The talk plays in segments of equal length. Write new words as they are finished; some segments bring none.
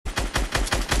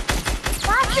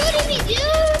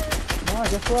Nah,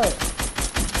 guess what?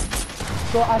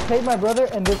 So I played my brother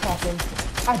and this happened.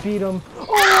 I beat him.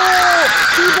 Oh!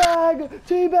 Teabag!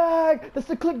 Teabag! That's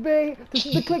the clickbait! This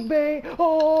is the clickbait!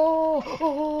 Oh!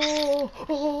 Oh!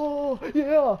 Oh!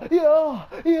 Yeah! Yeah!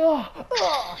 Yeah!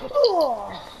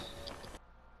 Oh!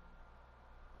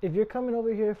 If you're coming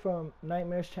over here from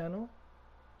Nightmare's channel,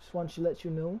 just want to let you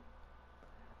know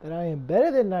that I am better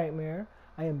than Nightmare.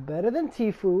 I am better than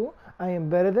Tfue. I am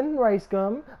better than Rice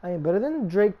Gum. I am better than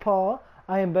Drake Paul.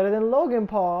 I am better than Logan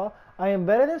Paul. I am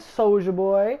better than Soulja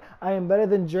Boy. I am better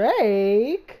than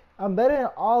Drake. I'm better than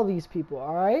all these people,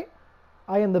 alright?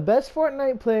 I am the best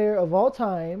Fortnite player of all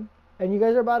time. And you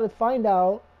guys are about to find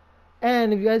out.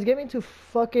 And if you guys get me to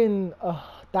fucking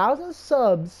 1,000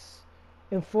 subs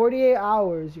in 48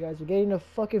 hours, you guys are getting a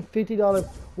fucking $50.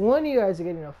 One of you guys are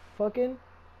getting a fucking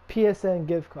PSN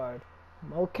gift card.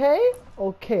 Okay?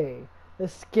 Okay.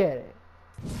 Let's get it.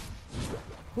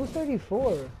 Who's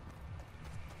 34?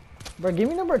 Bro, give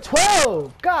me number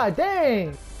 12! God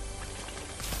dang!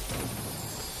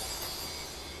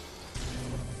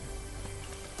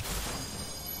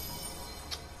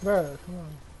 Bro, come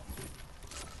on.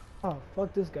 Oh,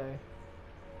 fuck this guy.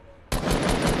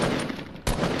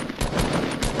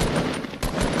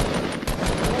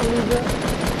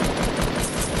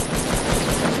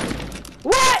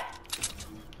 What?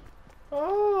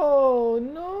 Oh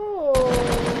no!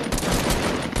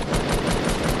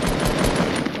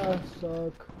 I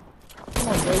suck. Come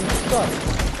on, bro, you suck.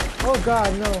 Oh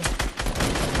god, no.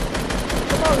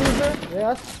 Come on, loser.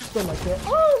 Yeah, that's still my kid.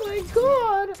 Oh my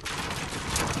god!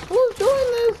 Who's doing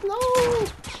this? No!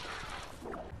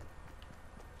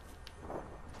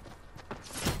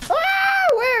 Ah!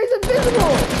 Where? He's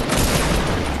invisible!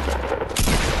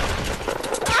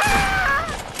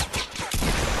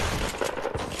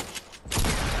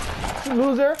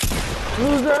 Loser,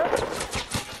 loser,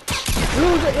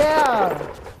 loser,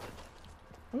 yeah!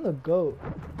 I'm the GOAT.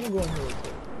 I'm going here.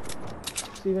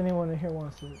 See if anyone in here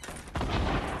wants it.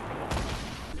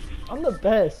 I'm the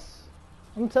best.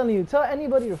 I'm telling you, tell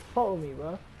anybody to follow me,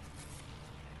 bro.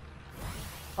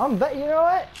 You know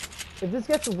what? If this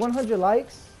gets to 100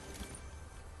 likes,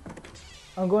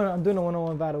 I'm doing a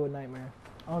one-on-one battle with Nightmare.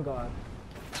 Oh god.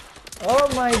 Oh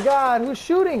my god, who's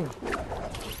shooting?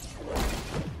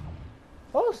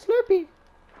 Oh, Slurpee!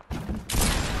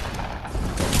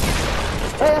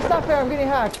 Hey, that's not fair, I'm getting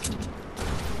hacked.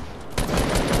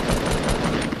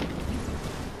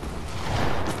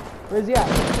 Where's he at?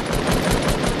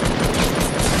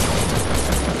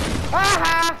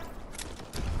 Aha!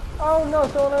 Oh no,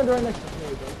 someone on the door next to me. There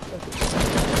we go.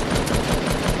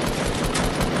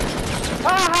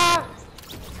 Aha!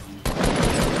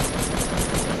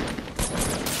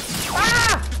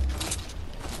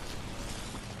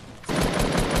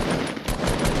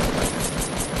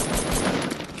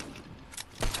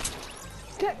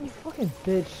 You fucking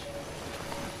bitch.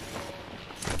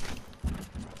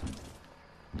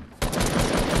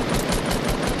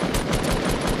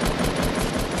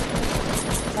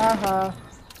 Haha.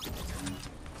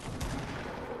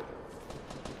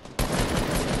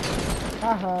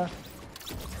 Haha.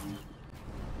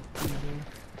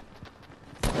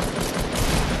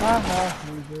 Haha.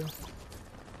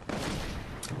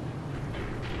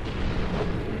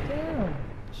 Damn.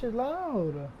 Shit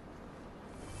loud.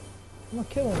 I'm gonna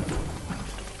kill him.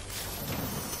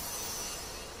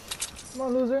 Come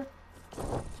on, loser.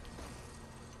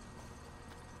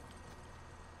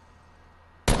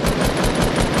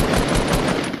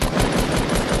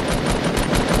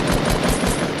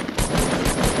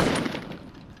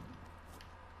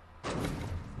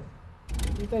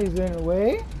 You thought he was running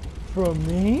away from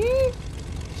me?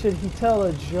 Should he tell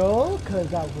a joke? Cause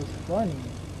that was funny.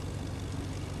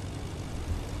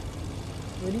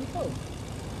 Where do you go?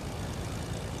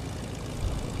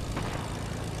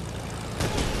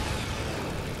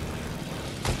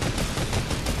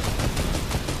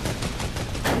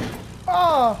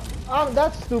 Oh,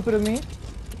 that's stupid of me.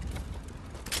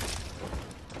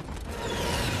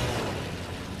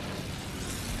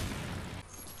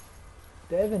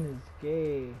 Devin is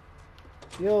gay.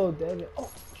 Yo, Devin. Oh.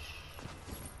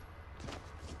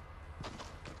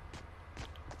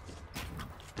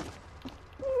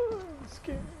 I'm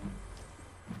scared.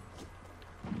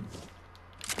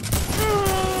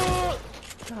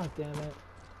 God damn it.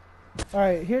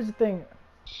 Alright, here's the thing.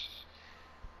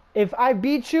 If I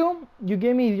beat you, you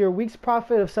give me your week's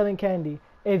profit of selling candy.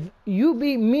 If you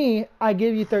beat me, I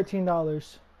give you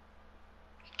 $13.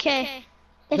 Okay.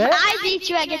 If I beat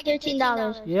you, I get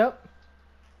 $13. Yep.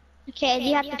 Okay,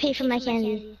 you have to pay for my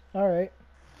candy. Alright.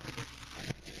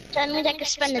 So that means I can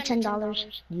spend the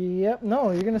 $10. Yep.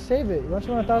 No, you're gonna save it. You want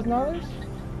 $1,000?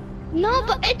 No,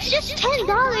 but it's just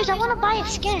 $10. I want to buy a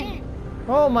skin.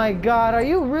 Oh my god, are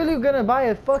you really gonna buy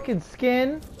a fucking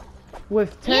skin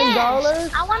with $10?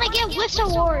 Yes, I want to get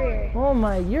Whistle Warrior. Oh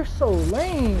my, you're so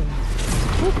lame.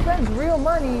 Who spends real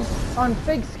money on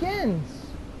fake skins?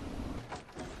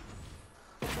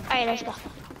 Alright, let's go.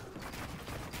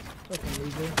 Fucking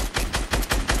loser.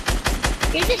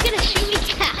 You're just gonna shoot me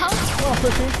down? Come on,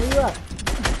 pussy, where you at?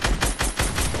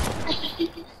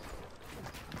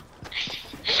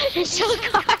 You're so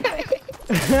garbage.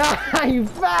 You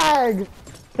fag!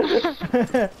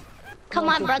 Come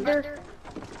on, brother.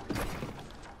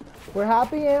 We're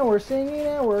happy and we're singing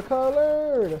and we're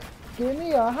colored. Give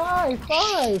me a high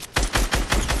five.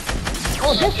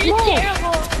 Oh, get You're slow!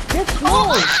 terrible. Get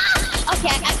slow!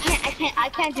 Okay, I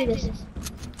can't do this.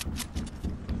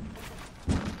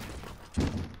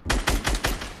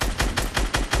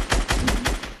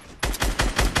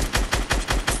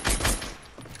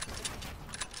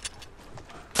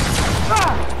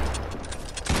 Ah!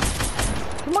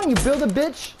 Come on, you build a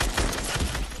bitch.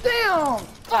 Damn!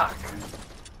 Fuck!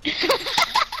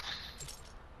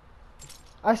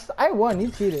 I won, you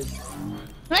cheated.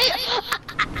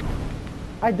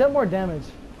 I did more damage.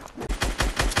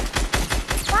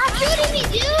 Stop shooting me,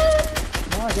 dude!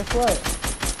 No, guess what?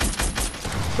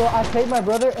 So I played my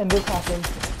brother and this happened.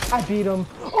 I beat him.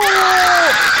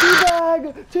 Oh!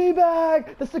 Teabag!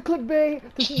 Teabag! That's the clickbait!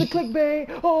 This is the clickbait!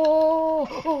 Oh!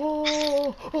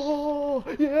 Oh! Oh!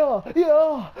 Yeah!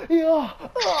 Yeah! Yeah!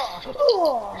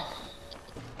 Oh!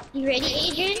 You ready,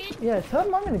 Adrian? Yeah, tell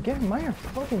him I'm gonna get my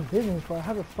fucking business before I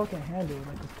have a fucking handle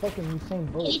like a fucking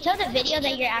Usain Bolt. Can you tell the video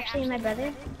that you're actually my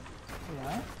brother?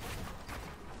 Yeah?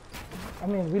 I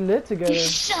mean, we live together. You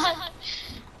suck.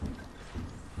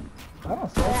 I don't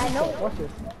suck. Yeah, I know. Watch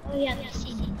this. Oh yeah, let's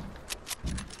see.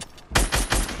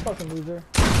 Fucking loser.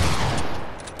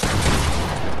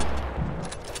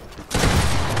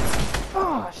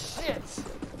 Oh shit!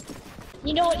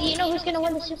 You know who's gonna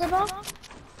win the Super Bowl?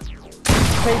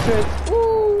 Patriots.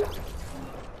 Woo!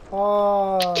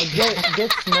 Oh,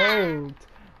 get smoked.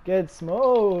 Get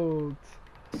smoked.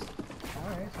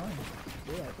 Alright, fine.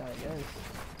 Do like that, I guess.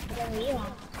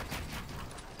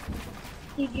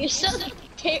 Dude, you're so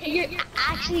you're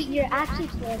actually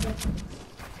terrible.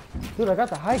 Dude, I got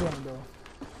the high ground though.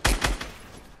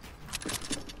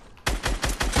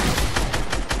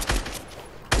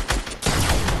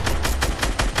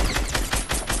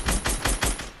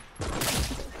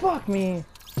 Fuck me.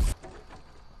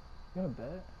 You wanna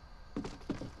bet?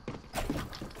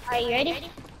 Alright, you ready?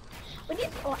 What do you?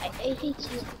 Oh, I hate you.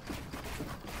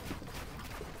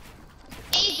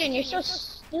 Adrian, you're so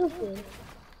stupid.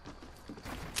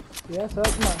 Yeah, so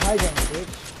that's my high ground,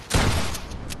 bitch.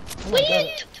 Oh my What do you?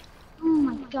 God. Oh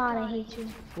my god, I hate you.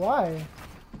 Why?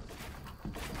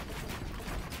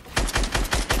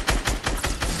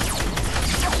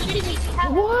 Stop shooting me.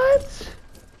 What?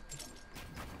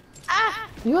 Ah!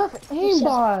 You have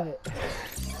aimbot.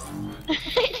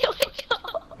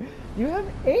 You have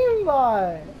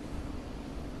aimbot.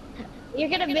 You're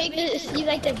gonna make this you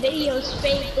like the videos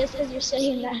fake this because you're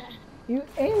saying that. You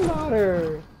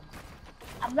aimbotter.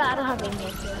 I don't have any more.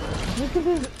 Look at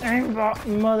this aimbot,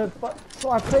 motherfucker.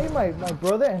 So I played my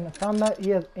brother and I found out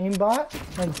he has aimbot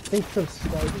and they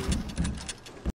subscribers.